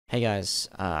Hey guys,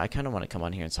 I kind of want to come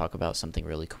on here and talk about something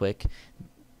really quick.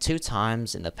 Two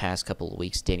times in the past couple of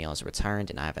weeks, Daniel has returned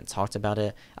and I haven't talked about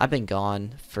it. I've been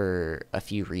gone for a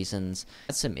few reasons.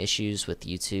 I had some issues with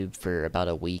YouTube for about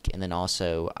a week, and then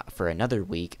also for another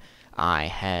week, I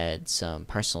had some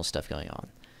personal stuff going on.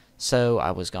 So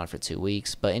I was gone for 2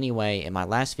 weeks. But anyway, in my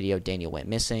last video, Daniel went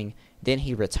missing. Then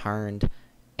he returned,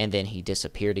 and then he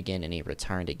disappeared again, and he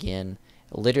returned again.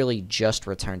 Literally just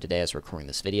returned today as recording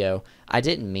this video. I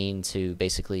didn't mean to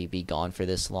basically be gone for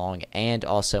this long, and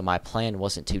also my plan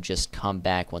wasn't to just come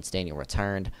back once Daniel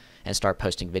returned and start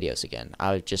posting videos again.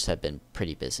 I just have been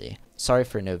pretty busy. Sorry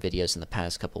for no videos in the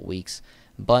past couple weeks,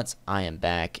 but I am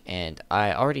back, and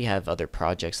I already have other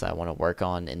projects that I want to work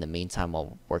on in the meantime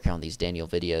while working on these Daniel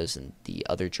videos and the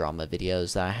other drama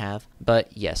videos that I have.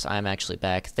 But yes, I am actually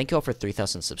back. Thank you all for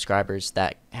 3,000 subscribers.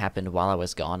 That happened while I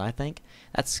was gone, I think.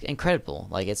 That's incredible.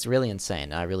 Like, it's really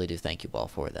insane. I really do thank you all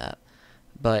for that.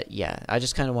 But yeah, I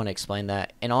just kind of want to explain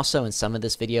that. And also in some of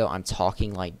this video, I'm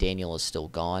talking like Daniel is still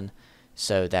gone.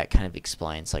 So that kind of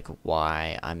explains like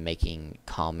why I'm making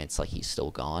comments like he's still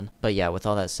gone. But yeah, with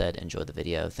all that said, enjoy the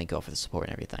video. Thank you all for the support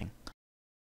and everything.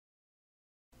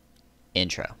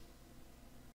 Intro.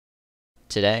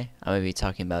 Today, I'm going to be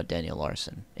talking about Daniel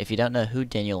Larson. If you don't know who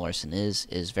Daniel Larson is,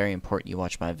 it is very important you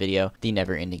watch my video, The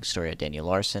Never-Ending Story of Daniel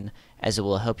Larson, as it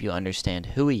will help you understand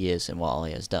who he is and what all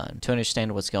he has done. To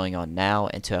understand what's going on now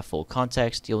and to have full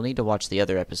context, you'll need to watch the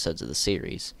other episodes of the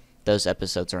series. Those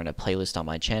episodes are in a playlist on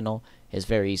my channel. It's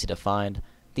very easy to find.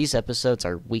 These episodes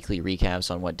are weekly recaps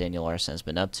on what Daniel Larson has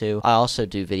been up to. I also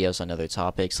do videos on other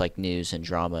topics like news and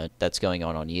drama that's going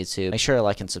on YouTube. Make sure to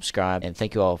like and subscribe, and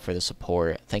thank you all for the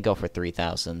support. Thank you all for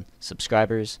 3,000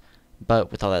 subscribers.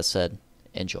 But with all that said,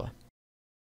 enjoy.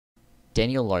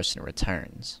 Daniel Larson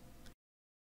returns.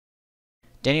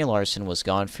 Daniel Larson was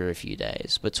gone for a few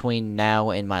days. Between now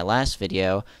and my last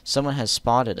video, someone has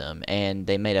spotted him, and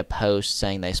they made a post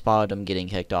saying they spotted him getting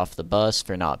kicked off the bus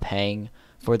for not paying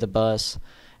for the bus,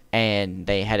 and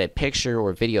they had a picture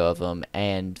or video of him,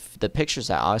 and the pictures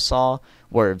that I saw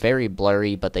were very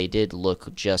blurry, but they did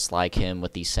look just like him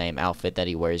with the same outfit that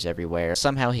he wears everywhere.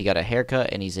 Somehow he got a haircut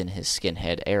and he's in his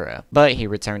skinhead era. But he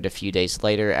returned a few days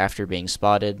later after being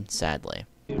spotted, sadly.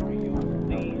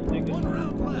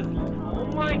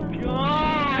 My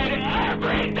God!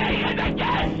 Everything is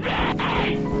against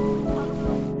me!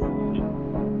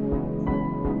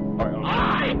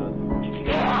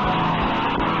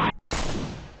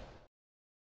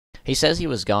 He says he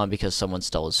was gone because someone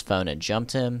stole his phone and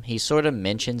jumped him. He sort of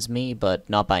mentions me, but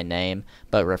not by name,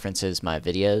 but references my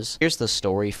videos. Here's the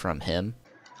story from him.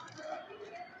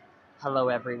 Hello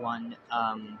everyone,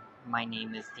 my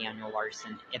name is Daniel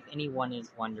Larson. If anyone is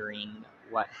wondering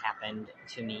what happened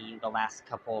to me the last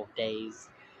couple of days,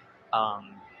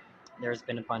 there's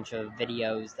been a bunch of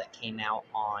videos that came out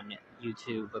on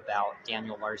YouTube about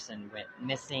Daniel Larson went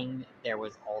missing. There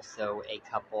was also a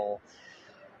couple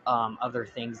other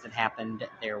things that happened.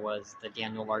 There was the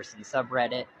Daniel Larson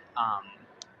subreddit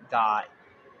got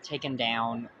taken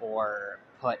down or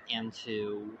put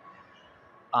into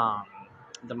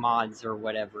the mods or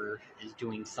whatever is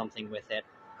doing something with it.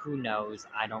 Who knows?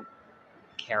 I don't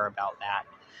care about that.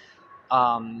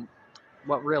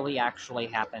 What really actually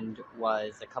happened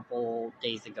was a couple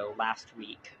days ago, last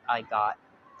week, I got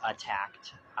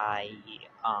attacked.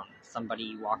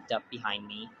 Somebody walked up behind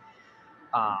me,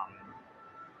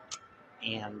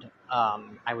 and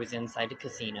I was inside a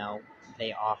casino.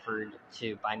 They offered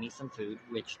to buy me some food,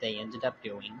 which they ended up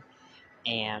doing.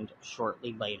 And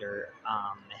shortly later,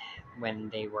 when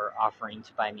they were offering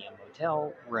to buy me a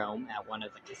motel room at one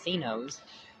of the casinos,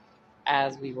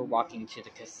 as we were walking to the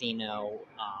casino,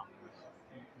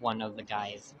 one of the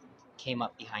guys came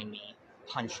up behind me,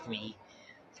 punched me,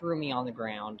 threw me on the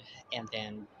ground, and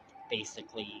then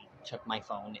basically took my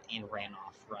phone and ran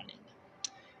off running.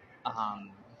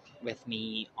 With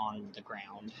me on the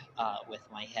ground, with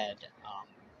my head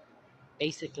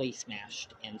basically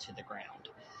smashed into the ground.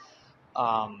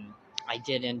 I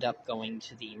did end up going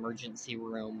to the emergency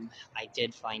room. I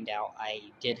did find out I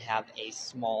did have a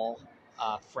small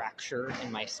fracture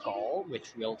in my skull,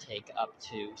 which will take up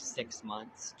to 6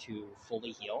 months to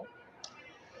fully heal.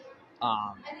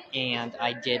 And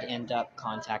I did end up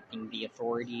contacting the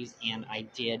authorities, and I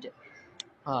did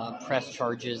press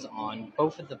charges on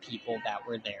both of the people that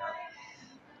were there.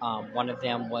 One of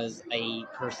them was a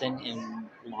person in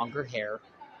longer hair,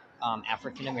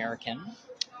 African American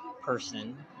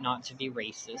person, not to be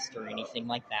racist or anything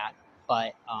like that,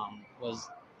 but was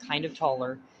kind of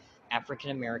taller,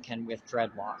 African American with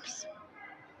dreadlocks.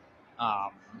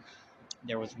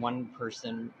 There was one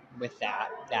person with that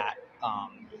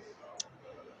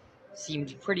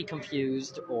seemed pretty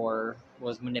confused or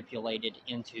was manipulated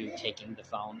into taking the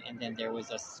phone. And then there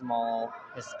was a small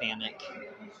Hispanic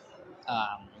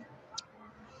um,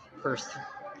 person,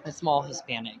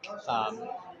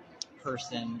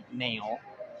 person, male,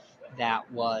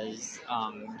 that was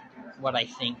what I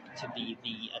think to be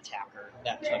the attacker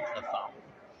that took the phone.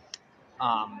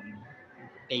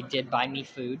 They did buy me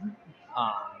food,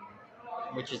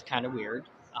 which is kind of weird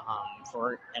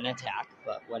for an attack,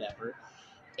 but whatever.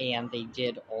 And they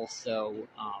did also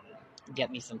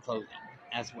get me some clothing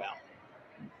as well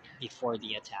before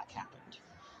the attack happened.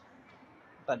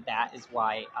 But that is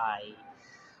why I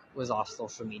was off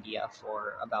social media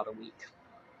for about a week.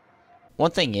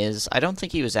 One thing is, I don't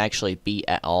think he was actually beat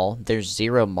at all. There's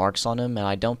 0 marks on him, and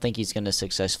I don't think he's going to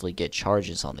successfully get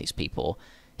charges on these people.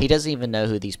 He doesn't even know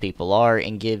who these people are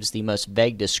and gives the most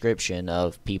vague description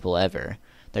of people ever.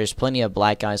 There's plenty of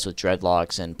black guys with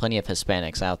dreadlocks and plenty of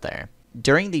Hispanics out there.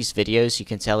 During these videos, you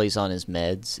can tell he's on his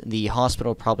meds. The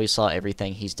hospital probably saw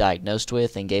everything he's diagnosed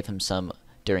with and gave him some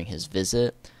during his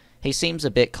visit. He seems a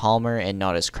bit calmer and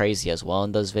not as crazy as well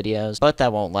in those videos, but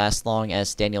that won't last long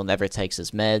as Daniel never takes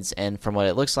his meds, and from what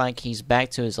it looks like, he's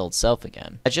back to his old self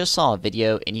again. I just saw a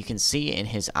video and you can see in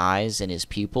his eyes and his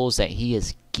pupils that he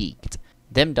is geeked.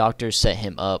 Them doctors set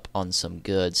him up on some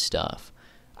good stuff.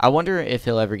 I wonder if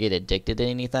he'll ever get addicted to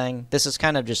anything. This is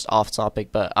kind of just off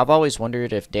topic, but I've always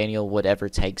wondered if Daniel would ever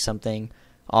take something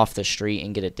off the street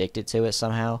and get addicted to it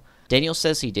somehow. Daniel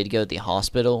says he did go to the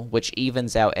hospital, which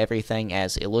evens out everything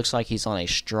as it looks like he's on a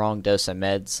strong dose of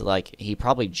meds, like he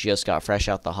probably just got fresh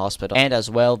out the hospital. And as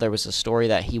well, there was a story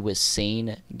that he was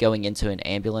seen going into an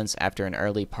ambulance after an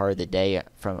early part of the day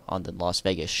on the Las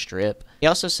Vegas Strip. He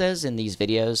also says in these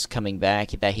videos coming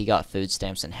back that he got food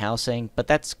stamps and housing, but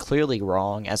that's clearly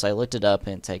wrong as I looked it up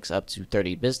and it takes up to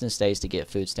 30 business days to get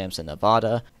food stamps in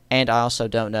Nevada. And I also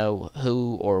don't know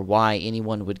who or why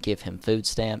anyone would give him food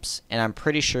stamps, and I'm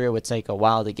pretty sure it would take a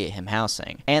while to get him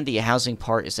housing. And the housing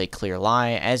part is a clear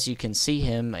lie, as you can see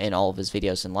him in all of his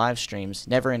videos and live streams,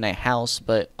 never in a house,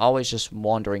 but always just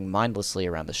wandering mindlessly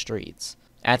around the streets.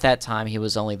 At that time, he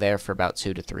was only there for about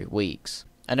 2 to 3 weeks.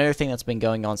 Another thing that's been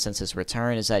going on since his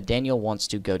return is that Daniel wants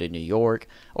to go to New York,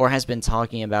 or has been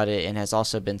talking about it, and has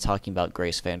also been talking about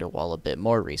Grace Vanderwall a bit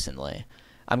more recently.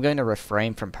 I'm going to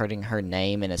refrain from putting her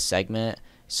name in a segment,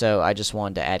 so I just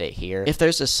wanted to add it here. If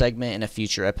there's a segment in a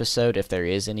future episode, if there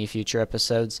is any future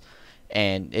episodes,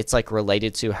 and it's like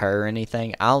related to her or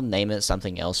anything, I'll name it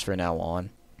something else from now on.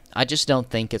 I just don't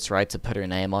think it's right to put her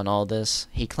name on all this.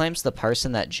 He claims the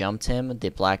person that jumped him, the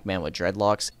black man with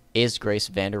dreadlocks, is Grace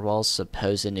Vanderwall's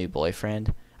supposed new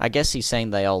boyfriend. I guess he's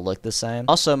saying they all look the same.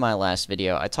 Also, in my last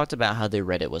video, I talked about how the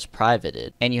Reddit was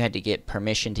privated, and you had to get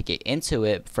permission to get into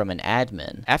it from an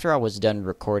admin. After I was done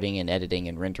recording and editing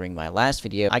and rendering my last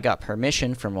video, I got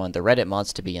permission from one of the Reddit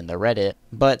mods to be in the Reddit,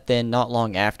 but then not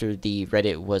long after, the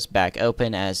Reddit was back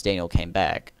open as Daniel came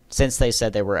back, since they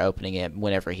said they were opening it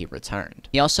whenever he returned.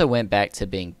 He also went back to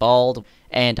being bald,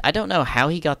 and I don't know how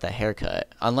he got the haircut,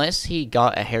 unless he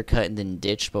got a haircut and then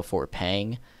ditched before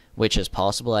paying, which is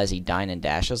possible as he dine and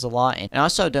dashes a lot, and I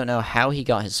also don't know how he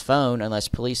got his phone unless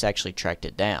police actually tracked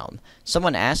it down.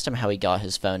 Someone asked him how he got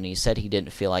his phone and he said he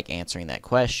didn't feel like answering that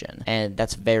question, and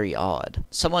that's very odd.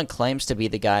 Someone claims to be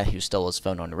the guy who stole his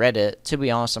phone on Reddit. To be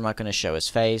honest, I'm not going to show his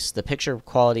face. The picture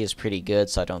quality is pretty good,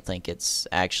 so I don't think it's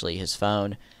actually his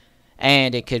phone,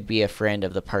 and it could be a friend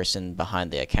of the person behind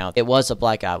the account. It was a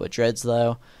black guy with dreads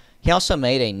though. He also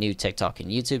made a new TikTok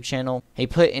and YouTube channel. He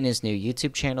put in his new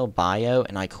YouTube channel bio,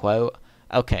 and I quote,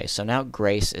 "Okay, so now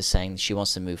Grace is saying she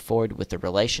wants to move forward with the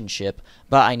relationship,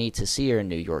 but I need to see her in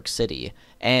New York City,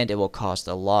 and it will cost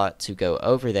a lot to go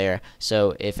over there,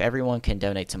 so if everyone can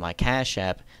donate to my Cash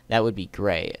App, that would be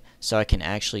great, so I can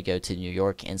actually go to New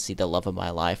York and see the love of my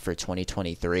life for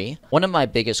 2023. One of my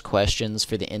biggest questions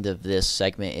for the end of this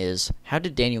segment is, how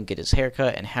did Daniel get his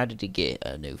haircut and how did he get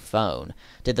a new phone?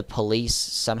 Did the police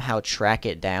somehow track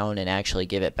it down and actually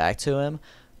give it back to him?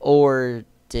 Or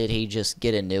did he just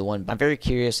get a new one? I'm very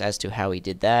curious as to how he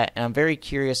did that, and I'm very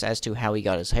curious as to how he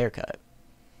got his haircut.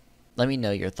 Let me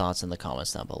know your thoughts in the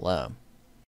comments down below.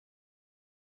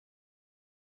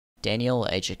 Daniel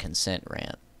Age of Consent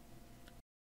Rant.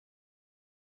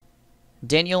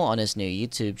 Daniel on his new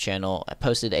YouTube channel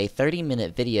posted a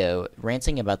 30-minute video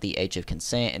ranting about the age of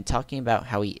consent and talking about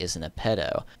how he isn't a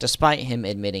pedo, despite him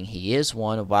admitting he is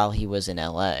one while he was in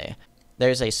LA.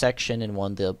 There's a section in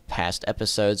one of the past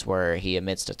episodes where he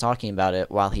admits to talking about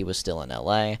it while he was still in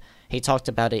LA. He talked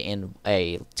about it in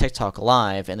a TikTok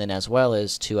live and then as well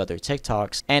as 2 other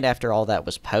TikToks, and after all that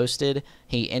was posted,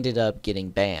 he ended up getting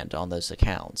banned on those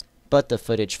accounts. but the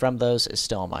footage from those is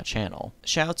still on my channel.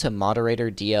 Shout out to moderator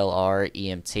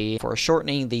DLR for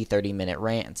shortening the 30-minute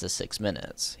rant into 6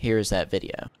 minutes. Here's that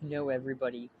video. I know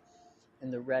everybody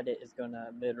in the Reddit is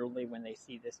gonna literally, when they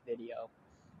see this video,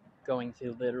 going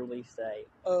to literally say,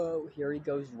 oh, here he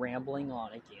goes rambling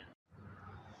on again.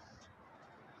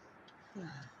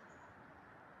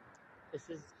 This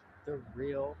is the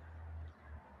real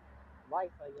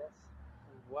life, I guess,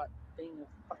 of what being a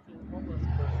fucking homeless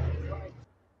person is like.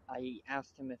 I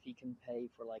asked him if he can pay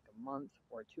for like a month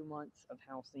or 2 months of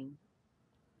housing.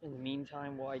 In the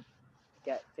meantime, while I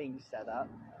get things set up.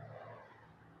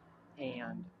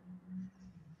 And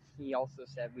he also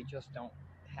said we just don't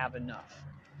have enough.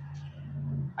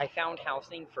 I found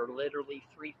housing for literally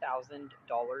 $3,000 in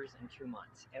 2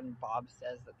 months, and Bob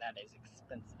says that that is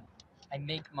expensive. I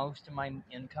make most of my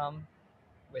income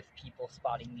with people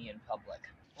spotting me in public.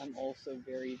 I'm also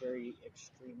very, very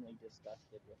extremely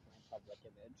disgusted with my public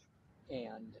image,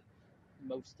 and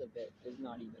most of it is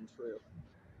not even true.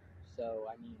 So,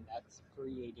 I mean, that's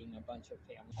creating a bunch of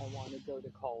family. I want to go to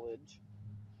college,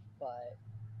 but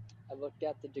I looked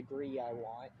at the degree I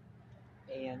want,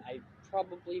 and I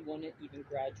probably wouldn't even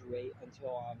graduate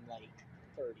until I'm like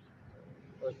 30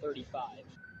 or 35.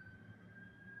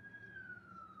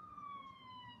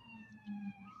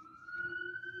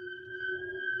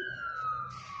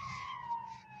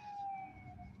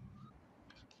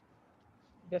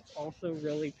 This also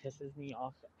really pisses me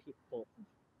off that people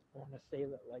want to say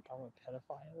that like I'm a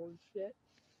pedophile and shit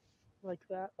like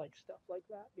that, like stuff like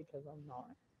that, because I'm not.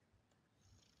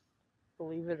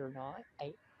 Believe it or not,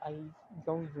 I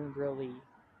don't even really,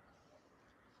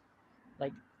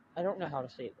 like, I don't know how to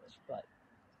say this, but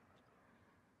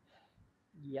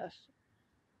yes,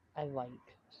 I like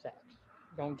sex.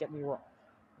 Don't get me wrong,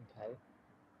 okay?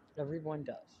 Everyone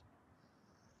does.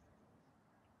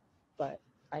 But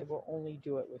I will only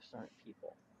do it with certain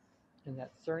people. And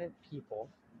that certain people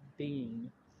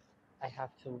being, I have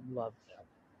to love them,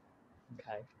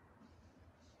 okay?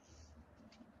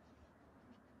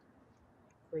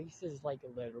 Grace is like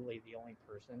literally the only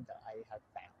person that I have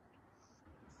found.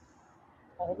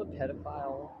 All the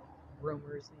pedophile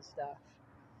rumors and stuff,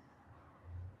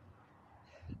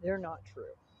 they're not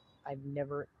true. I've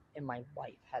never in my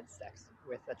life had sex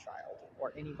with a child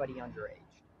or anybody underage.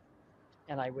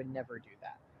 And I would never do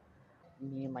that.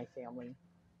 Me and my family,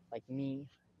 like me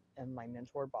and my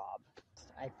mentor Bob,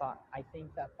 I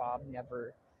think that Bob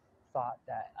never thought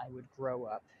that I would grow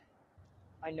up.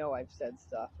 I know I've said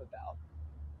stuff about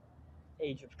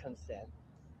age of consent.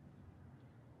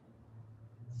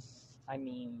 I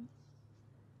mean,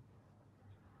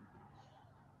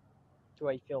 do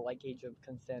I feel like age of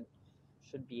consent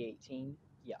should be 18?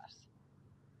 Yes.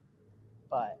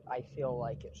 But I feel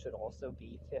like it should also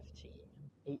be 15.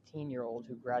 18-year-old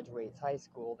who graduates high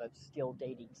school that's still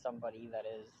dating somebody that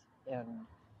is in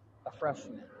a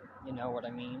freshman. You know what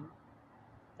I mean?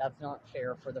 That's not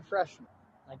fair for the freshman.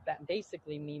 Like that,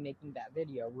 basically me making that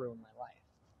video ruined my life.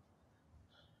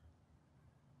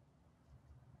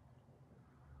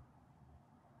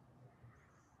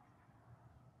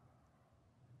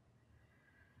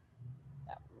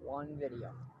 That one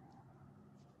video.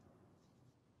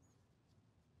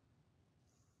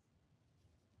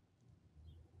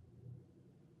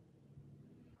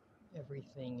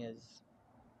 Everything is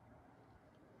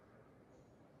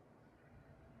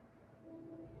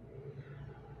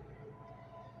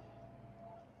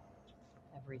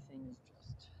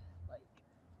just like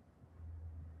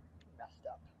messed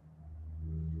up.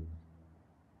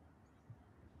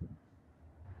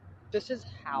 This is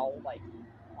how like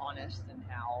honest and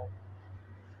how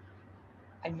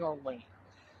I normally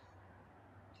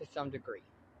am to some degree.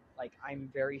 Like I'm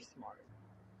very smart.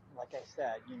 Like I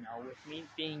said, you know, with me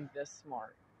being this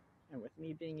smart and with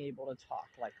me being able to talk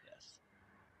like this,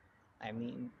 I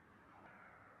mean,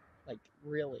 like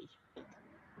really,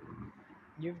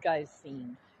 you've guys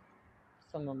seen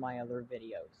some of my other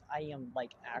videos. I am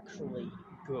like actually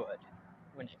good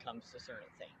when it comes to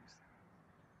certain things.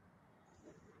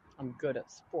 I'm good at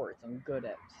sports. I'm good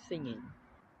at singing.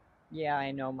 Yeah,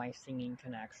 I know my singing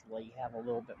can actually have a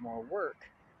little bit more work,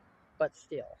 but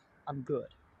still, I'm good.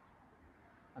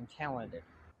 I'm talented.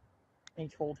 I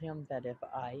told him that if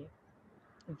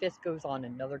this goes on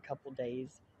another couple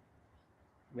days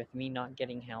with me not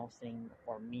getting housing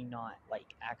or me not like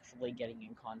actually getting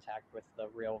in contact with the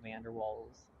real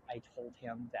Vanderwalls, I told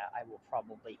him that I will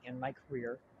probably end my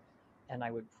career and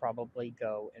I would probably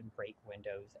go and break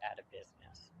windows at a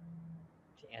business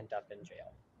to end up in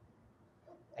jail.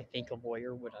 I think a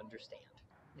lawyer would understand.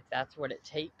 If that's what it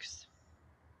takes,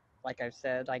 like I've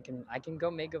said, I can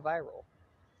go mega viral.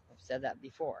 I've said that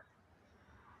before.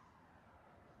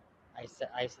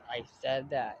 I said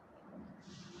that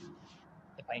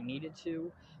if I needed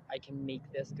to, I can make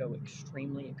this go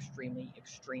extremely, extremely,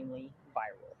 extremely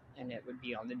viral, and it would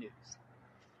be on the news.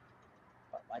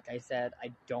 But like I said,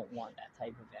 I don't want that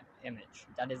type of image.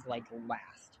 That is like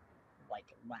last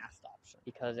option,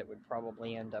 because it would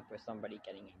probably end up with somebody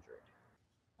getting injured.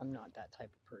 I'm not that type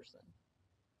of person.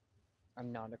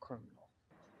 I'm not a criminal.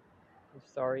 I'm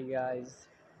sorry, guys,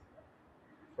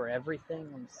 for everything.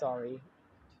 I'm sorry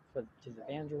to the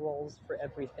Vanderwalls for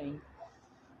everything.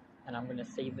 And I'm going to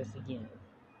say this again.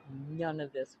 None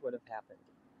of this would have happened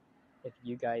if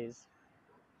you guys,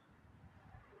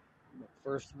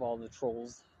 first of all, the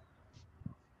trolls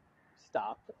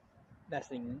stopped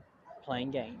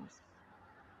playing games,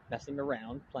 messing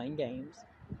around, playing games,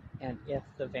 and if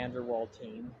the Vanderwall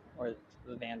team or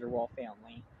the Vanderwall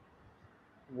family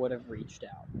would have reached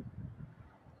out.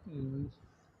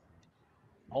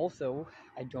 Also,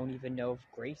 I don't even know if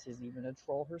Grace is even a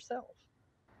troll herself.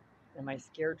 Am I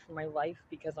scared for my life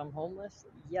because I'm homeless?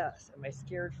 Yes. Am I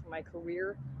scared for my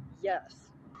career? Yes.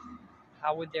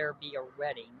 How would there be a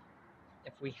wedding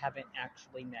if we haven't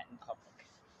actually met in public?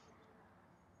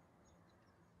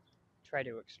 Try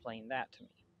to explain that to me.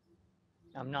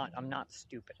 I'm not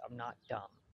stupid. I'm not dumb.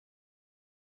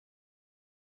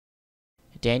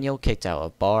 Daniel kicked out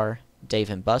of bar,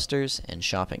 Dave & Buster's, and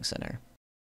shopping center.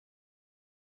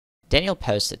 Daniel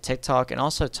posts a TikTok and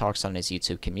also talks on his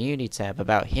YouTube community tab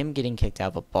about him getting kicked out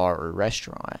of a bar or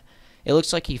restaurant. It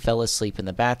looks like he fell asleep in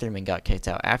the bathroom and got kicked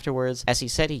out afterwards, as he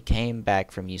said he came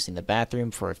back from using the bathroom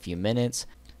for a few minutes.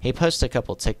 He posted a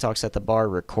couple TikToks at the bar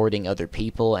recording other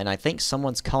people, and I think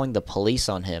someone's calling the police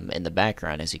on him in the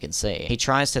background, as you can see. He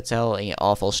tries to tell an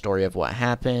awful story of what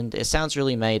happened. It sounds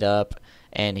really made up,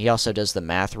 and he also does the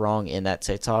math wrong in that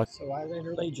TikTok. So I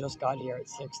literally just got here at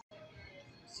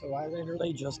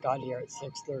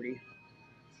 6:30.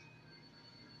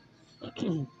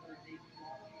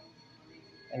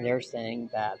 And they're saying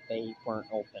that they weren't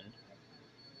open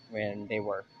when they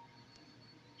were.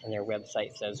 And their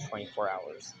website says 24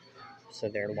 hours. So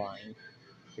they're lying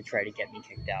to try to get me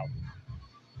kicked out.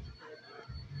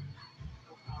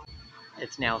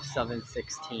 It's now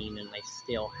 7:16 and they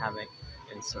still haven't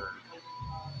been served.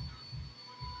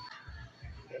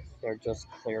 They're just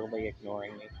clearly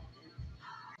ignoring me.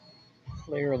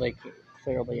 Clearly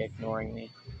ignoring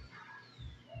me.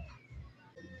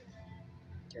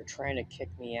 They're trying to kick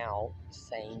me out,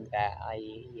 saying that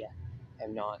I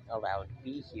am not allowed to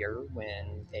be here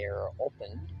when they're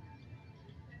open,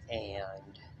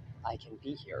 and I can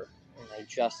be here. And I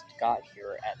just got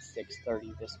here at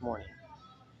 6:30 this morning.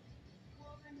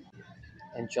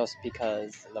 And just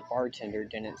because the bartender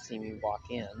didn't see me walk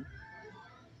in,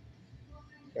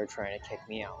 they're trying to kick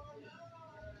me out.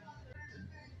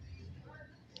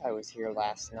 I was here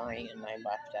last night and I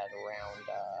left at around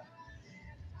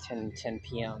 10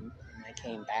 p.m. and I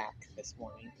came back this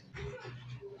morning.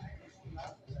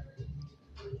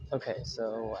 Okay,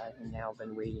 so I've now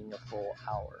been waiting a full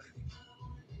hour.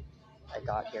 I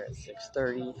got here at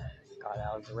 6:30, got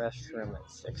out of the restroom at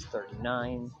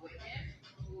 6:39.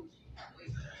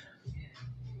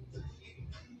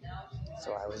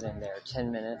 So I was in there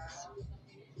 10 minutes.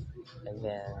 And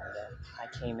then I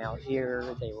came out here,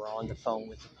 they were on the phone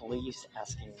with the police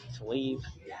asking me to leave.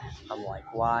 I'm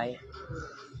like, why?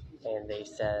 And they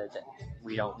said,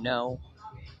 we don't know.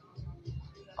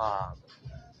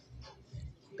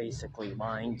 Basically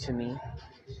lying to me.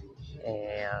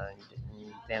 And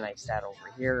then I sat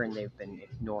over here and they've been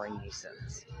ignoring me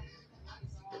since.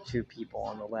 The two people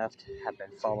on the left have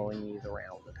been following me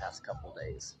around the past couple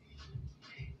days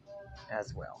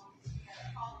as well.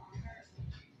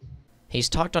 He's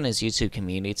talked on his YouTube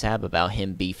community tab about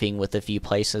him beefing with a few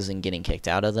places and getting kicked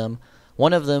out of them.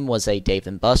 One of them was a Dave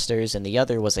 & Buster's and the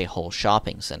other was a whole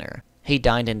shopping center. He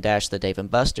dined and dashed the Dave &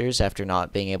 Buster's after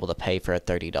not being able to pay for a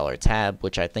 $30 tab,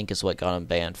 which I think is what got him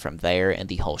banned from there and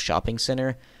the whole shopping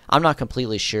center. I'm not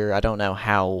completely sure. I don't know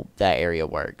how that area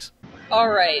works.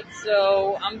 Alright,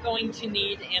 so I'm going to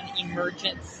need an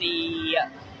emergency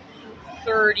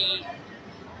 $30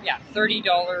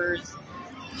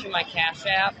 to my Cash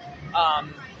App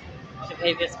to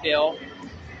pay this bill.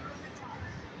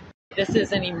 This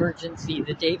is an emergency.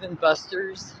 The Dave &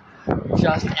 Buster's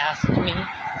just asked me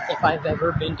if I've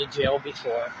ever been to jail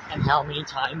before and how many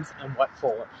times and what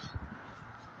for.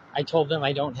 I told them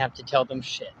I don't have to tell them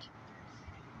shit.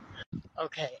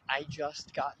 Okay, I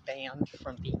just got banned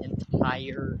from the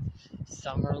entire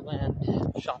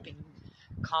Summerlin shopping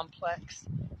complex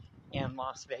in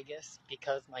Las Vegas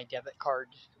because my debit card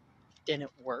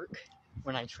didn't work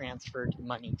when I transferred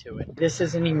money to it. This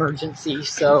is an emergency,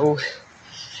 so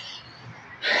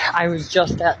I was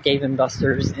just at Dave &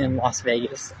 Buster's in Las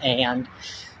Vegas, and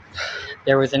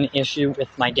there was an issue with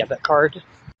my debit card.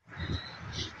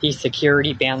 The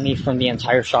security banned me from the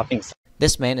entire shopping center.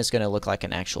 This man is going to look like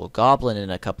an actual goblin in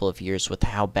a couple of years with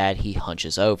how bad he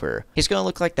hunches over. He's going to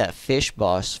look like that fish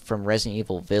boss from Resident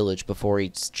Evil Village before he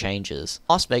changes.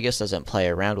 Las Vegas doesn't play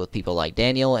around with people like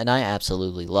Daniel, and I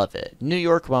absolutely love it. New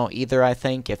York won't either, I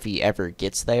think, if he ever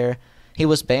gets there. He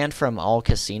was banned from all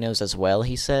casinos as well,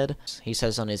 he said. He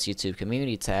says on his YouTube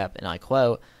community tab, and I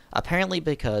quote, "Apparently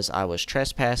because I was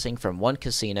trespassing from one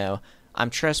casino,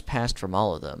 I'm trespassed from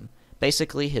all of them."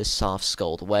 Basically his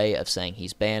soft-skulled way of saying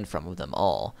he's banned from them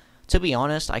all. To be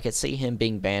honest, I could see him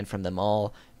being banned from them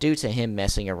all due to him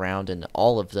messing around in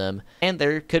all of them, and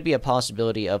there could be a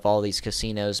possibility of all these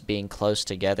casinos being close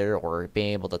together or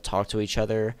being able to talk to each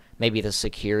other. Maybe the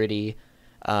security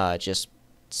just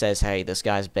says, hey, this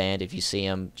guy's banned. If you see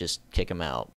him, just kick him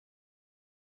out.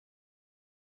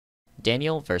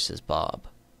 Daniel versus Bob.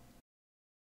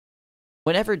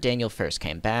 Whenever Daniel first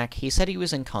came back, he said he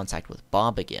was in contact with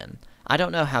Bob again. I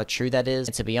don't know how true that is,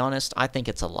 and to be honest, I think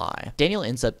it's a lie. Daniel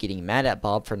ends up getting mad at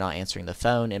Bob for not answering the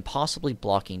phone and possibly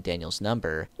blocking Daniel's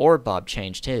number, or Bob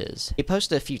changed his. He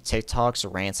posted a few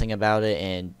TikToks ranting about it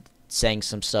and saying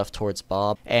some stuff towards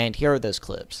Bob, and here are those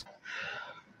clips.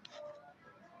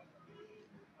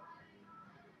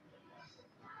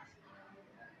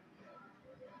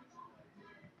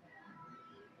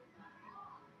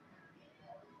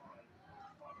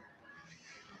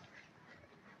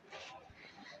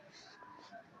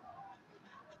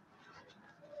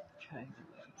 Okay,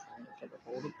 I'm trying to get a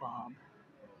hold of Bob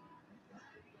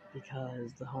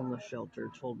because the homeless shelter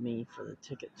told me for the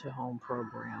Ticket to Home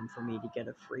program for me to get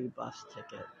a free bus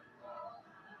ticket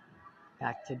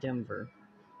back to Denver.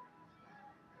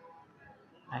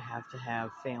 I have to have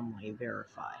family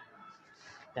verify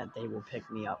that they will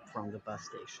pick me up from the bus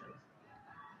station.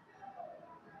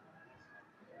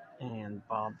 And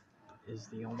Bob is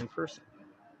the only person.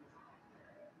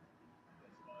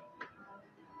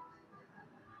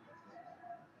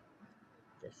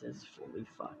 This is fully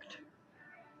fucked.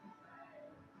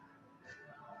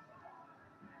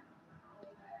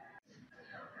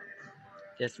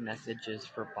 This message is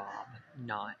for Bob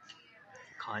not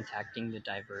contacting the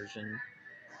diversion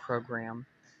program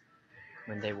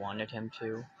when they wanted him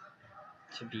to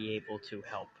be able to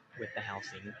help with the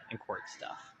housing and court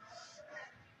stuff.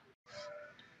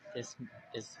 This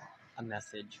is a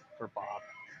message for Bob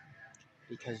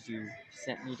because you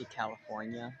sent me to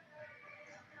California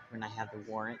when I had the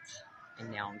warrants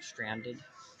and now I'm stranded.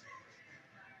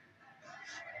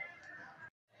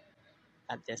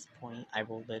 At this point, I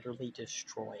will literally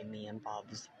destroy me and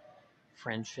Bob's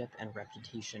friendship and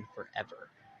reputation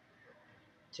forever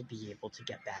to be able to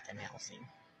get back in housing.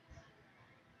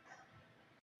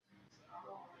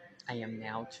 I am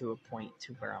now to a point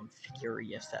to where I'm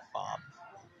furious at Bob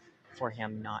for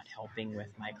him not helping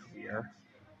with my career,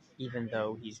 even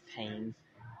though he's paying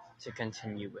to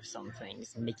continue with some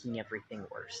things, making everything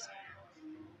worse.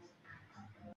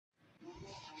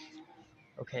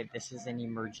 Okay, this is an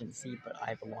emergency, but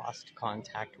I've lost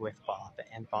contact with Bob,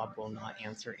 and Bob will not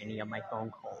answer any of my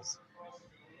phone calls.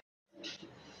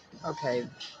 Okay,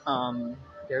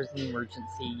 there's an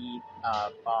emergency.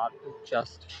 Bob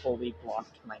just fully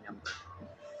blocked my number.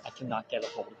 I cannot get a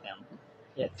hold of him.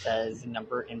 It says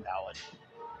number invalid.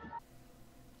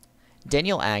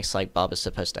 Daniel acts like Bob is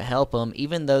supposed to help him,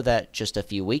 even though that just a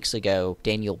few weeks ago,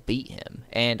 Daniel beat him.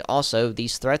 And also,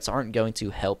 these threats aren't going to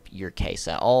help your case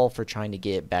at all for trying to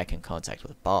get back in contact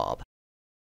with Bob.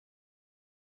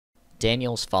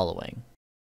 Daniel's following.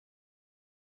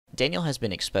 Daniel has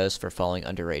been exposed for following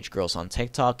underage girls on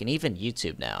TikTok and even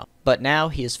YouTube now, but now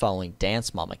he is following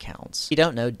dance mom accounts. If you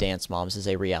don't know, Dance Moms is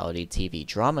a reality TV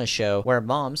drama show where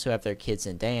moms who have their kids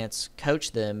in dance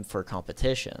coach them for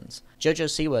competitions. JoJo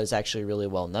Siwa is actually really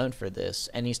well known for this,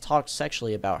 and he's talked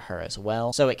sexually about her as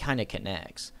well, so it kinda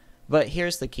connects. But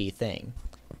here's the key thing.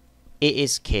 It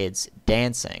is kids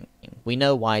dancing. We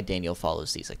know why Daniel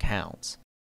follows these accounts.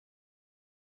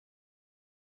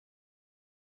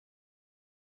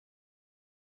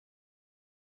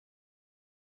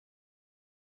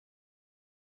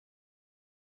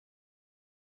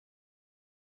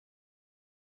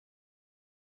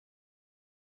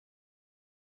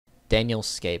 Daniel's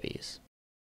scabies.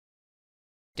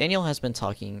 Daniel has been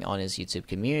talking on his YouTube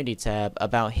community tab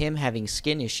about him having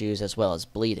skin issues as well as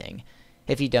bleeding.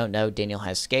 If you don't know, Daniel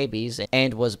has scabies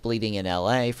and was bleeding in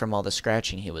LA from all the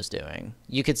scratching he was doing.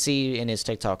 You could see in his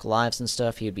TikTok lives and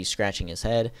stuff he would be scratching his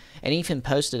head, and even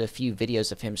posted a few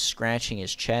videos of him scratching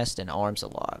his chest and arms a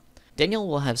lot. Daniel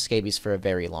will have scabies for a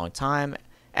very long time,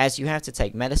 as you have to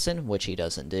take medicine, which he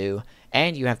doesn't do,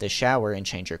 and you have to shower and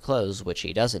change your clothes, which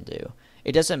he doesn't do.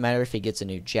 It doesn't matter if he gets a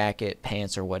new jacket,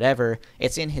 pants, or whatever,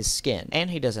 it's in his skin, and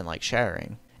he doesn't like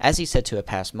showering. As he said to a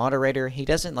past moderator, he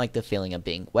doesn't like the feeling of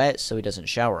being wet, so he doesn't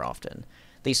shower often.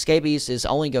 The scabies is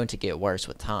only going to get worse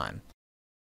with time.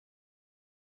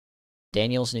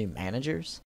 Daniel's new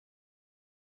managers?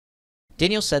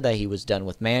 Daniel said that he was done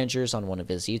with managers on one of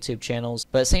his YouTube channels,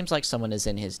 but it seems like someone is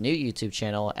in his new YouTube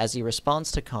channel as he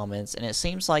responds to comments, and it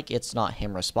seems like it's not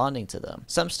him responding to them.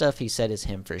 Some stuff he said is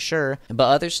him for sure, but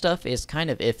other stuff is kind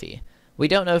of iffy. We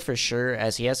don't know for sure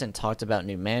as he hasn't talked about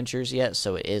new managers yet,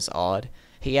 so it is odd.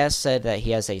 He has said that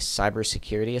he has a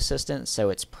cybersecurity assistant, so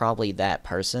it's probably that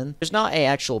person. There's not an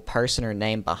actual person or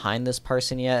name behind this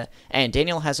person yet, and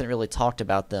Daniel hasn't really talked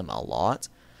about them a lot.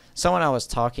 Someone I was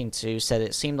talking to said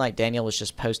it seemed like Daniel was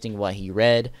just posting what he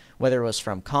read, whether it was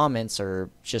from comments or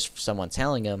just someone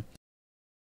telling him.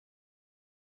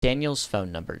 Daniel's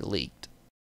phone number leaked.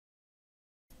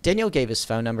 Daniel gave his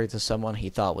phone number to someone he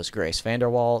thought was Grace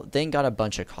Vanderwall, then got a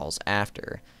bunch of calls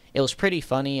after. It was pretty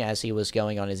funny as he was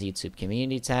going on his YouTube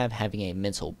community tab having a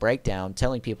mental breakdown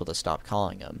telling people to stop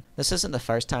calling him. This isn't the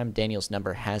first time Daniel's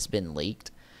number has been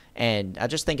leaked, and I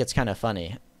just think it's kind of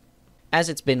funny, as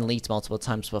it's been leaked multiple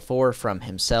times before from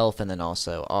himself and then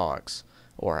also Ox,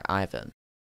 or Ivan.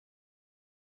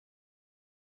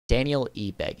 Daniel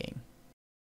e-begging.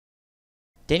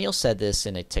 Daniel said this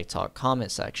in a TikTok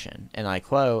comment section, and I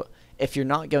quote, "If you're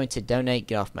not going to donate,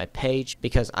 get off my page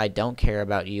because I don't care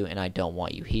about you and I don't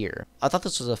want you here." I thought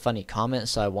this was a funny comment,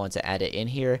 so I wanted to add it in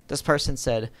here. This person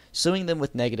said, "Suing them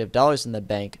with $- in the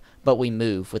bank, but we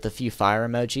move," with a few fire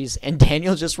emojis, and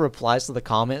Daniel just replies to the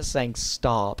comment saying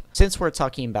stop. Since we're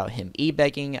talking about him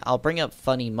e-begging, I'll bring up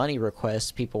funny money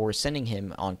requests people were sending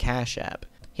him on Cash App.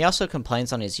 He also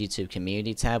complains on his YouTube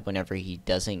community tab whenever he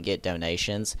doesn't get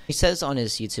donations. He says on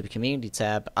his YouTube community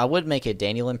tab, "I would make a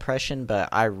Daniel impression, but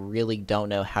I really don't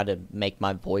know how to make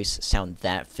my voice sound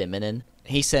that feminine."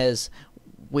 He says,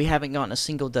 "We haven't gotten a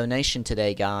single donation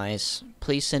today, guys.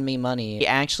 Please send me money." He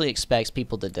actually expects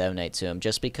people to donate to him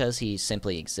just because he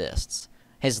simply exists.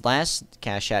 His last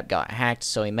Cash App got hacked,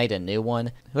 so he made a new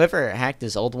one. Whoever hacked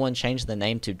his old one changed the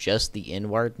name to just the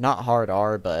N-word, not hard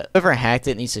R, but whoever hacked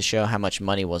it needs to show how much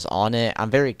money was on it.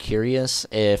 I'm very curious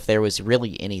if there was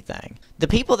really anything. The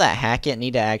people that hack it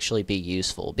need to actually be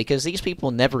useful, because these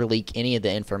people never leak any of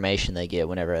the information they get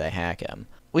whenever they hack them.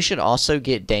 We should also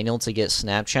get Daniel to get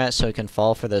Snapchat so he can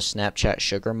fall for those Snapchat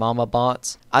sugar mama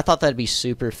bots. I thought that'd be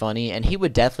super funny, and he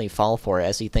would definitely fall for it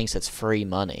as he thinks it's free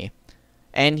money.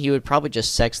 And he would probably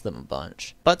just sex them a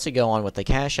bunch. But to go on with the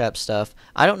Cash App stuff,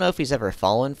 I don't know if he's ever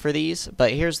fallen for these,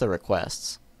 but here's the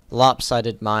requests.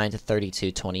 Lopsided Mind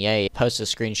 3228 posts a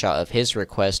screenshot of his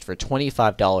request for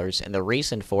 $25, and the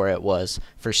reason for it was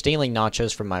for stealing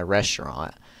nachos from my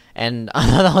restaurant. And I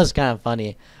thought that was kind of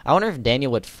funny. I wonder if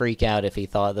Daniel would freak out if he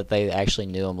thought that they actually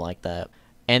knew him like that.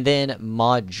 And then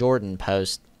Maud Jordan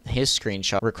posts his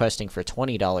screenshot requesting for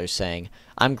 $20 saying,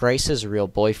 "I'm Grace's real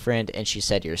boyfriend and she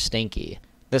said you're stinky."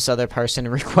 This other person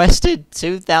requested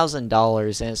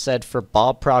 $2,000 and it said for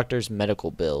Bob Proctor's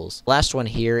medical bills. Last one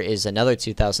here is another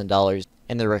 $2,000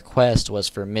 and the request was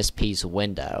for Miss P's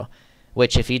window,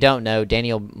 which if you don't know,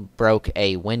 Daniel broke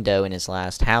a window in his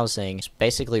last housing,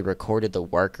 basically recorded the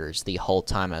workers the whole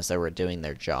time as they were doing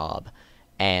their job,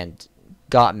 and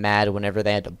got mad whenever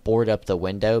they had to board up the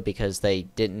window because they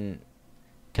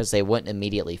wouldn't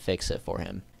immediately fix it for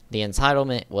him. The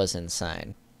entitlement was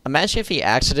insane. Imagine if he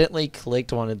accidentally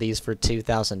clicked one of these for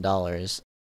 $2,000.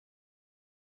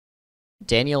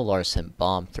 Daniel Larson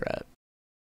bomb threat.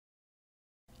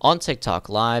 On TikTok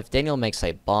Live, Daniel makes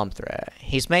a bomb threat.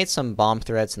 He's made some bomb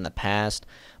threats in the past,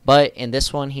 but in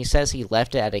this one he says he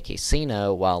left it at a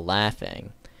casino while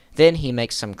laughing. Then he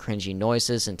makes some cringy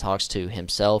noises and talks to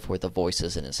himself with the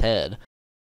voices in his head.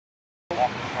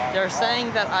 They're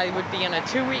saying that I would be in a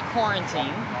 2-week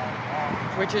quarantine,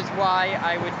 which is why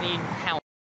I would need help.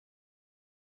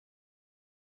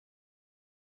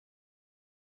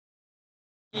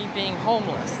 Me being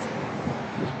homeless,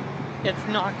 it's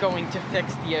not going to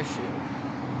fix the issue.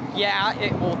 Yeah,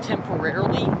 it will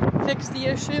temporarily fix the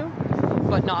issue,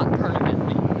 but not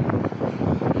permanently.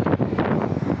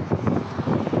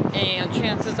 And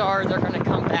chances are they're going to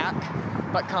come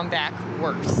back, but come back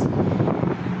worse.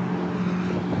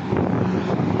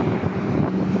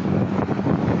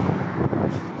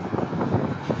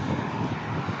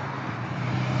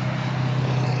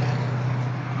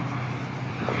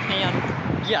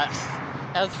 Yes,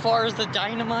 as far as the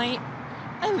dynamite,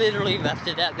 I literally left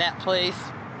it at that place.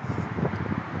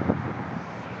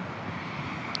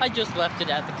 I just left it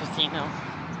at the casino.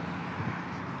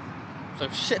 So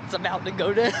shit's about to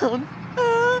go down.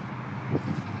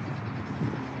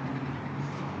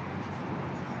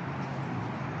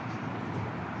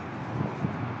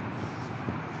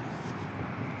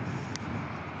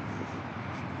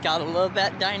 Gotta love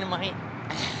that dynamite.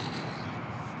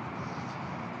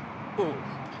 Ooh,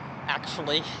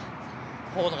 actually,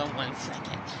 hold on 1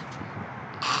 second.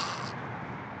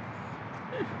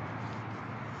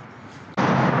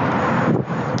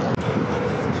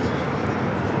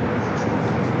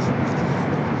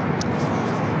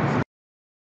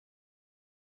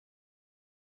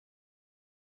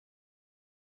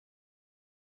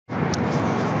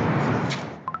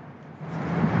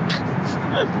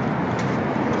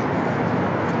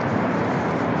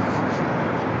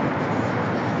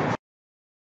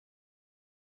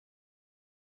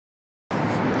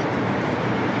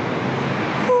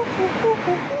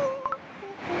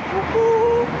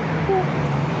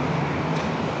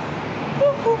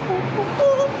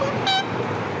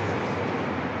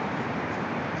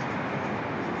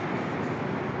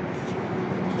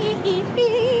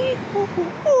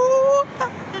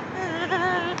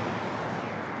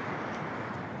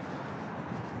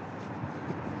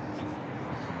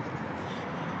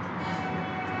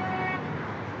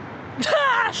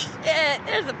 Ah, shit!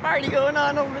 There's a party going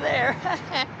on over there.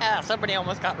 Somebody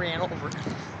almost got ran over.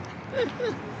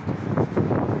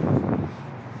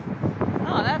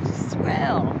 Oh, that's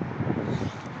swell.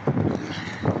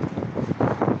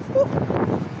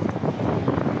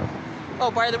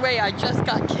 Oh, by the way, I just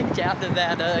got kicked out of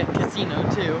that casino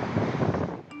too.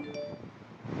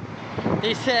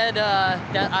 They said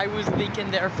that I was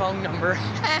leaking their phone number,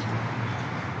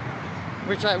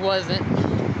 which I wasn't.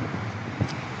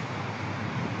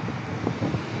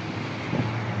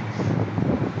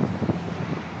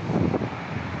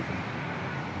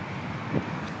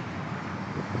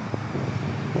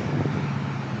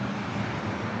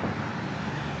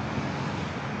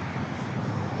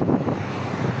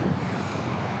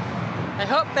 I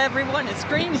hope everyone is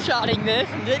screenshotting this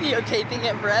and videotaping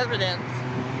it for evidence.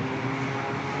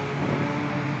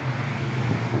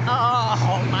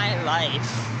 Oh, my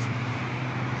life.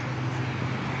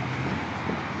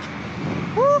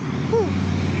 Woo-hoo.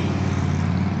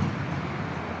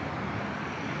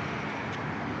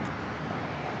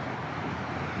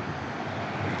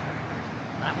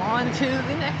 I'm on to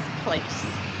the next place.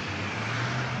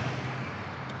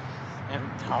 And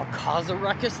I'll cause a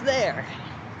ruckus there.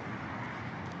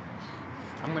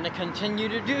 I'm gonna continue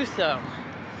to do so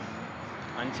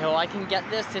until I can get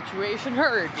this situation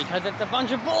heard, because it's a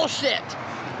bunch of bullshit.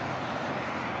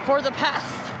 For the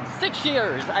past 6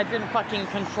 years, I've been fucking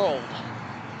controlled.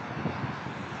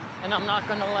 And I'm not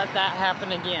gonna let that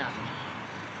happen again.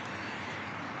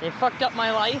 They fucked up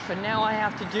my life, and now I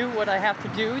have to do what I have to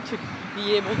do to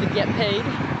be able to get paid.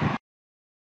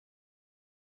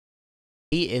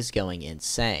 He is going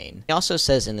insane. He also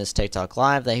says in this TikTok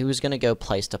live that he was going to go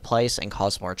place to place and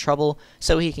cause more trouble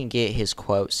so he can get his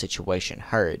quote situation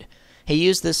heard. He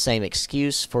used this same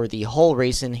excuse for the whole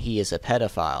reason he is a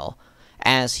pedophile,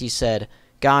 as he said,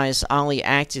 "Guys, I only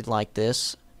acted like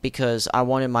this because I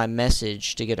wanted my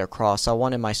message to get across. I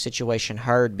wanted my situation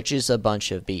heard," which is a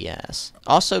bunch of BS.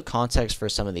 Also, context for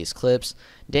some of these clips,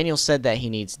 Daniel said that he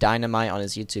needs dynamite on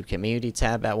his YouTube community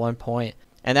tab at one point,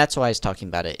 and that's why he's talking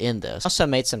about it in this. Also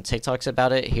made some TikToks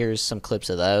about it. Here's some clips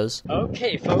of those.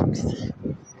 Okay, folks,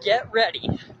 get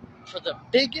ready for the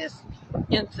biggest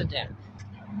incident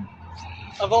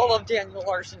of all of Daniel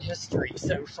Larson history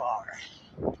so far.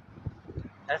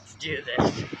 Let's do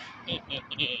this.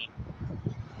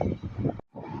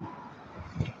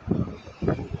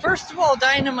 First of all,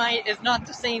 dynamite is not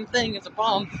the same thing as a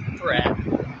bomb threat.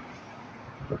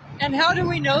 And how do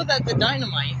we know that the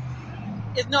dynamite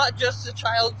is not just a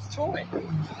child's toy?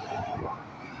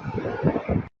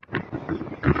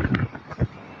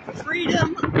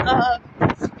 Freedom of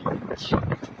speech.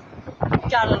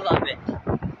 Gotta love it.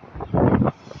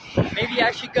 Maybe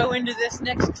I should go into this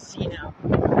next casino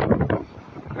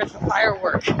with a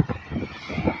firework.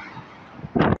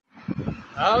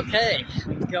 Okay,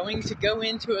 I'm going to go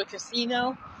into a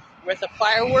casino with a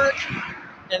firework,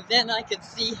 and then I can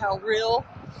see how real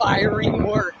firing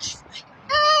works.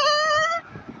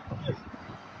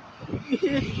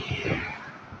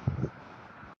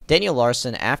 Daniel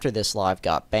Larson, after this live,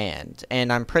 got banned,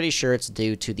 and I'm pretty sure it's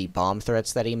due to the bomb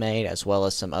threats that he made, as well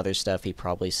as some other stuff he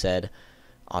probably said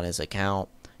on his account.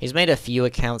 He's made a few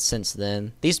accounts since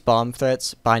then. These bomb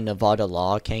threats, by Nevada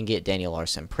law, can get Daniel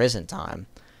Larson prison time.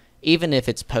 Even if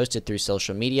it's posted through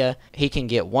social media, he can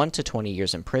get 1 to 20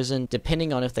 years in prison,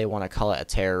 depending on if they want to call it a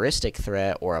terroristic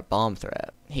threat or a bomb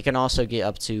threat. He can also get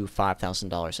up to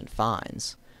 $5,000 in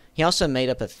fines. He also made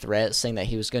up a threat saying that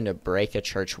he was going to break a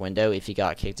church window if he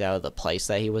got kicked out of the place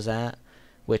that he was at,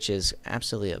 which is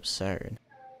absolutely absurd.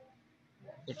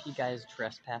 If you guys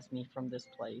trespass me from this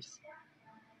place,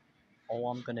 all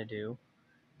I'm gonna do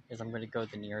is I'm gonna go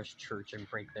to the nearest church and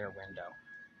break their window.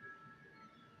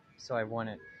 So I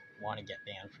wouldn't want to get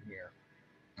banned from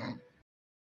here.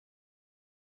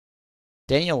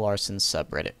 Daniel Larson's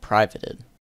subreddit privated.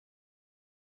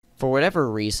 For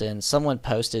whatever reason, someone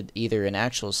posted either an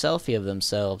actual selfie of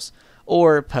themselves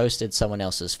or posted someone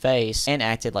else's face and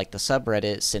acted like the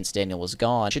subreddit, since Daniel was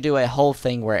gone, should do a whole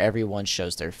thing where everyone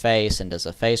shows their face and does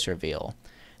a face reveal.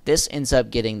 This ends up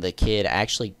getting the kid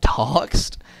actually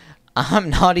doxxed. I'm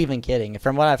not even kidding.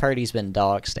 From what I've heard, he's been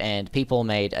doxxed, and people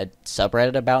made a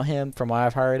subreddit about him, from what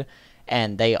I've heard,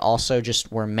 and they also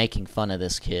just were making fun of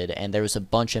this kid, and there was a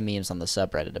bunch of memes on the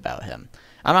subreddit about him.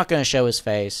 I'm not going to show his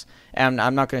face, and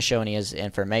I'm not going to show any of his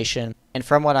information, and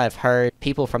from what I've heard,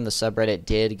 people from the subreddit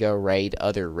did go raid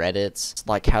other Reddits,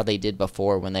 like how they did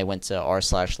before when they went to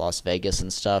r/Las Vegas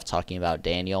and stuff, talking about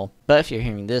Daniel. But if you're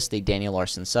hearing this, the Daniel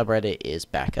Larson subreddit is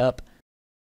back up.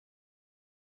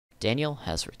 Daniel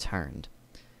has returned.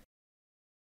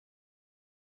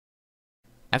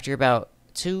 After about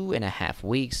 2.5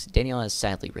 weeks, Daniel has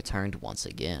sadly returned once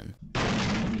again.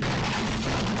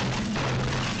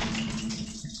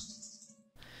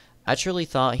 I truly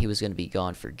thought he was going to be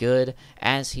gone for good,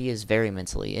 as he is very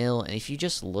mentally ill, and if you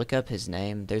just look up his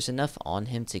name, there's enough on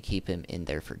him to keep him in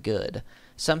there for good.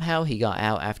 Somehow he got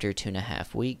out after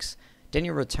 2.5 weeks.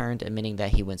 Daniel returned, admitting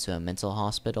that he went to a mental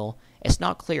hospital. It's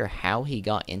not clear how he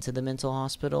got into the mental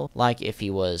hospital, like if he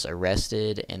was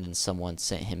arrested and then someone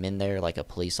sent him in there, like a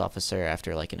police officer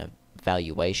after like an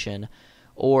evaluation,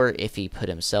 or if he put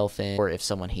himself in, or if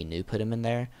someone he knew put him in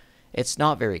there. It's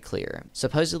not very clear.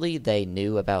 Supposedly they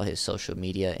knew about his social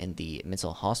media in the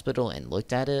mental hospital and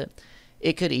looked at it.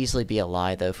 It could easily be a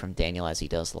lie though from Daniel, as he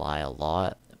does lie a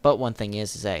lot. But one thing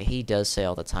is that he does say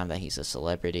all the time that he's a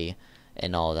celebrity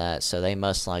and all that, so they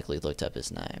most likely looked up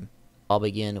his name. Bob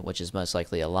again, which is most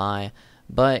likely a lie,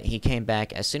 but he came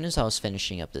back as soon as I was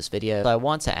finishing up this video. So I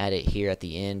want to add it here at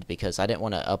the end because I didn't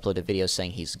want to upload a video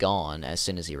saying he's gone as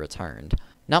soon as he returned.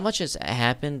 Not much has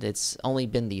happened. It's only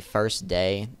been the first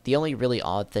day. The only really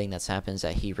odd thing that's happened is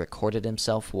that he recorded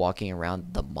himself walking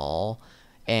around the mall,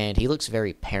 and he looks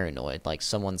very paranoid, like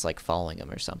someone's like following him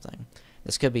or something.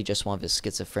 This could be just one of his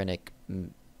schizophrenic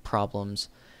problems.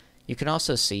 You can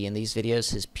also see in these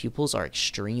videos his pupils are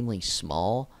extremely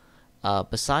small.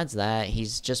 Besides that,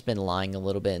 he's just been lying a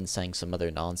little bit and saying some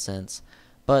other nonsense.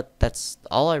 But that's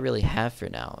all I really have for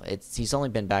now. He's only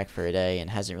been back for a day and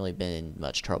hasn't really been in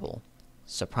much trouble,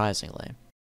 surprisingly.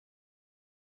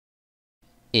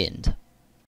 End.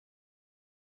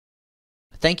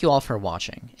 Thank you all for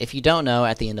watching. If you don't know,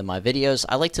 at the end of my videos,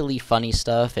 I like to leave funny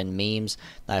stuff and memes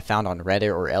that I found on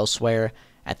Reddit or elsewhere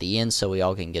at the end so we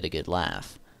all can get a good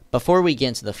laugh. Before we get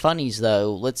into the funnies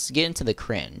though, let's get into the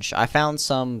cringe. I found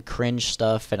some cringe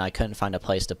stuff and I couldn't find a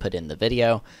place to put in the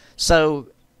video. So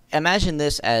imagine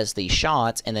this as the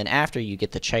shot, and then after you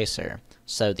get the chaser.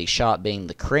 So the shot being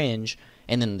the cringe,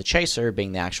 and then the chaser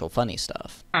being the actual funny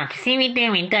stuff. See me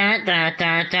doing that, that,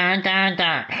 that, that, that,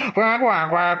 that. Walk,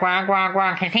 walk, walk, walk, walk,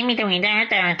 walk. See me doing that,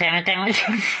 that, that, that.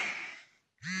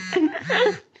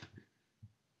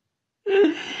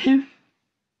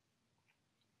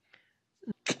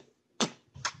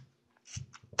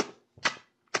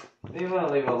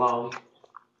 Leave alone.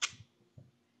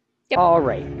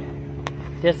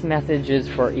 Alright. This message is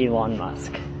for Elon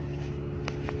Musk.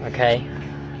 Okay?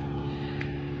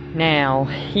 Now,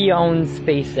 he owns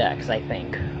SpaceX, I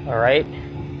think. Alright?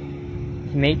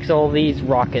 He makes all these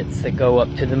rockets that go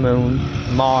up to the moon,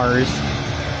 Mars.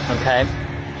 Okay?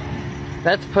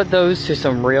 Let's put those to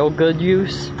some real good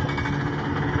use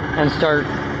and start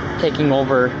taking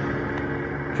over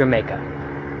Jamaica.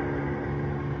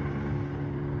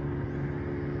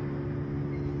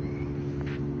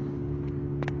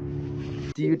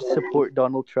 Do you support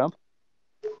Donald Trump?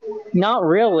 Not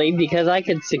really, because I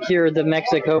could secure the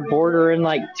Mexico border in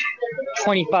like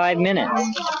 25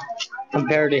 minutes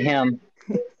compared to him.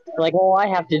 Like, all I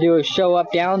have to do is show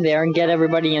up down there and get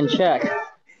everybody in check.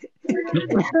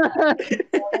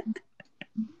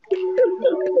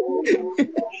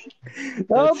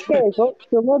 Okay, so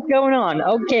what's going on?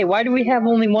 Okay, why do we have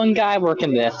only one guy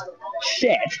working this?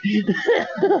 Shit.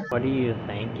 What do you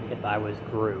think if I was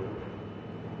Gru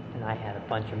and I had a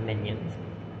bunch of minions?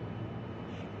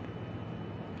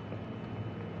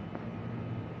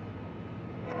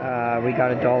 We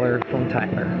got $1 from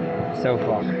Tyler so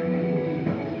far.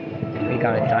 We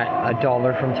got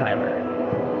 $1 from Tyler.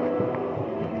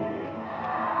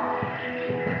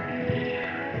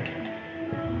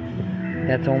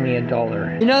 That's only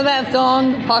 $1. You know that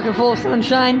song, Pocket Full of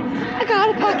Sunshine? I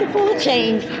got a pocket full of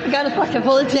change. I got a pocket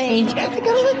full of change. I got a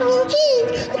pocket full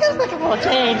of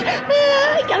change.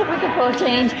 I got a pocket full of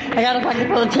change. I got a pocket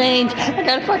full of change. I got a pocket full of change. I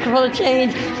got a pocket full of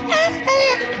change.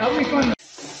 That'll be fun.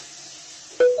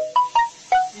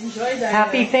 Enjoy that.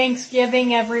 Happy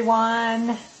Thanksgiving,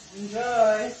 everyone.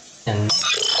 Enjoy.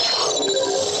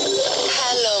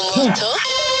 Hello, Moto.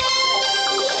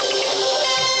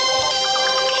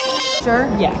 Sure?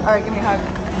 Yeah. Alright, give me a hug.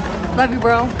 Love you,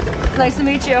 bro. Nice to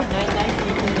meet you. Nice to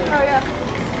meet you. Oh, yeah.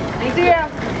 Thank you.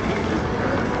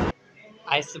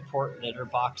 I support litter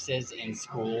boxes in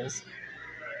schools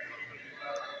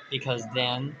because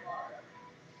then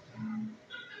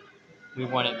we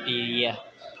wouldn't be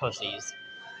pussies.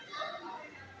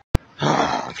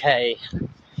 Okay.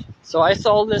 So I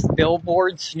saw this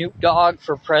billboard, Snoop Dogg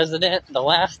for president. The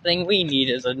last thing we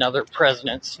need is another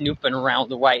president snooping around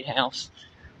the White House.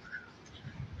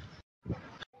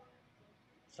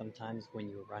 Sometimes when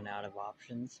you run out of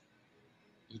options,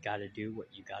 you gotta do what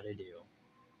you gotta do.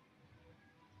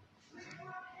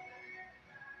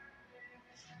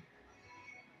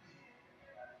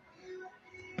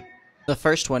 The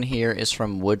first one here is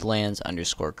from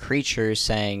Woodlands_creature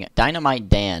saying, Dynamite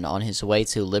Dan on his way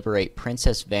to liberate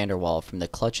Princess Vanderwall from the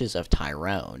clutches of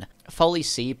Tyrone. Foley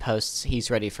C posts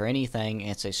he's ready for anything, and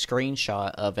it's a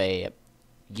screenshot of a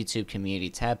YouTube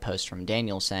community tab post from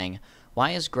Daniel saying,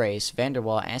 why is Grace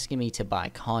Vanderwall asking me to buy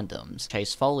condoms?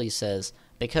 Chase Foley says,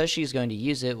 because she's going to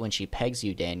use it when she pegs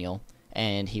you, Daniel.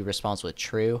 And he responds with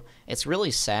true. It's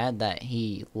really sad that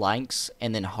he likes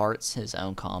and then hearts his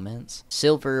own comments.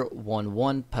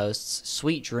 Silver11 posts,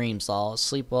 sweet dreams all,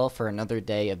 sleep well for another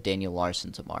day of Daniel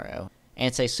Larson tomorrow. And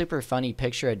it's a super funny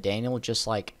picture of Daniel just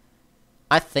like,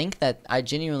 I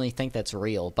genuinely think that's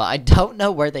real, but I don't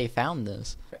know where they found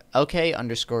this.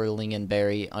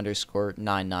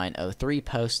 OK_Lingonberry_9903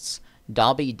 posts,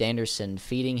 Dobby Danderson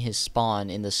feeding his spawn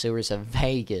in the sewers of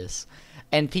Vegas.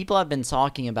 And people have been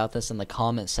talking about this in the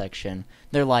comment section.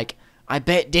 They're like, I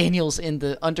bet Daniel's in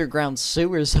the underground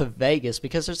sewers of Vegas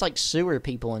because there's like sewer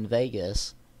people in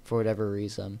Vegas for whatever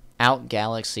reason. Out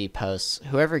Galaxy posts,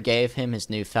 whoever gave him his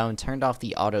new phone turned off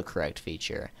the autocorrect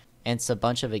feature. And it's a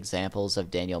bunch of examples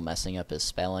of Daniel messing up his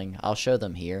spelling. I'll show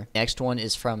them here. Next one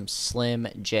is from Slim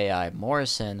J.I.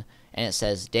 Morrison, and it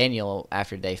says Daniel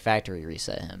after they factory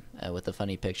reset him, with a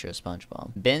funny picture of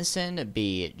SpongeBob. Benson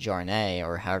B. Jarnay,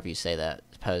 or however you say that,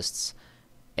 posts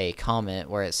a comment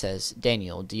where it says,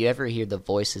 Daniel, do you ever hear the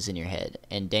voices in your head?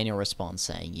 And Daniel responds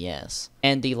saying yes.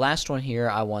 And the last one here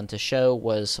I wanted to show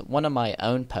was one of my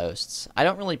own posts. I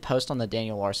don't really post on the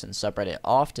Daniel Larson subreddit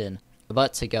often,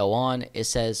 but to go on, it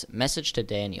says, message to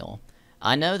Daniel.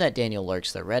 I know that Daniel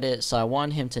lurks the Reddit, so I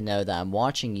want him to know that I'm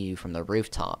watching you from the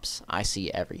rooftops. I see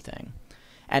everything.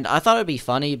 And I thought it'd be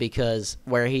funny because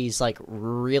where he's like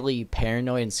really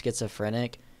paranoid and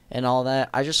schizophrenic and all that,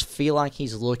 I just feel like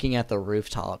he's looking at the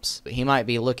rooftops. He might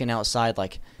be looking outside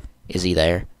like, is he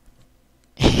there?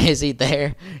 Is he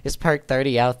there? Is PERK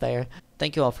 30 out there?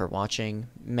 Thank you all for watching.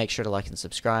 Make sure to like and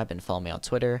subscribe and follow me on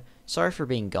Twitter. Sorry for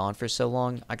being gone for so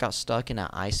long. I got stuck in an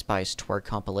Ice Spice twerk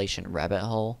compilation rabbit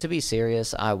hole. To be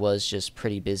serious, I was just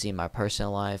pretty busy in my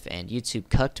personal life, and YouTube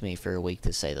cucked me for a week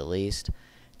to say the least.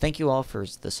 Thank you all for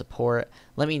the support.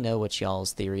 Let me know what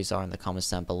y'all's theories are in the comments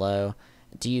down below.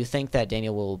 Do you think that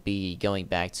Daniel will be going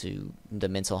back to the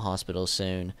mental hospital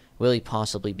soon? Will he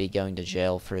possibly be going to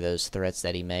jail for those threats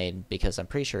that he made? Because I'm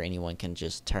pretty sure anyone can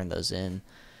just turn those in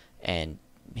and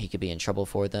he could be in trouble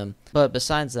for them. But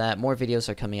besides that, more videos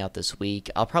are coming out this week.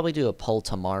 I'll probably do a poll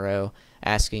tomorrow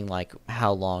asking like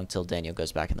how long till Daniel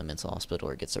goes back in the mental hospital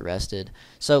or gets arrested.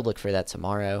 So look for that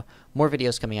tomorrow. More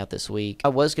videos coming out this week. I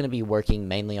was going to be working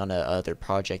mainly on another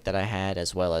project that I had,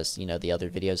 as well as, you know, the other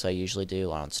videos I usually do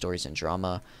on stories and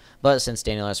drama. But since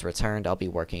Daniel has returned, I'll be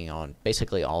working on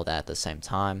basically all that at the same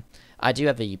time. I do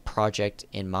have a project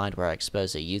in mind where I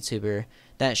expose a YouTuber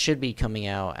that should be coming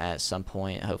out at some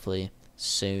point, hopefully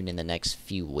soon in the next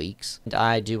few weeks. And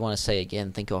I do want to say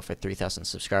again, thank you all for 3,000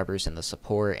 subscribers and the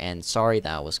support, and sorry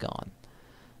that I was gone.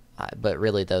 But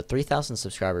really though, 3,000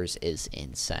 subscribers is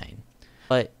insane.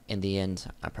 But in the end,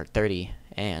 I'm PERK 30,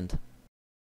 and...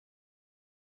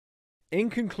 In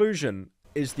conclusion,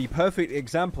 is the perfect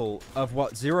example of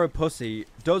what zero pussy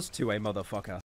does to a motherfucker.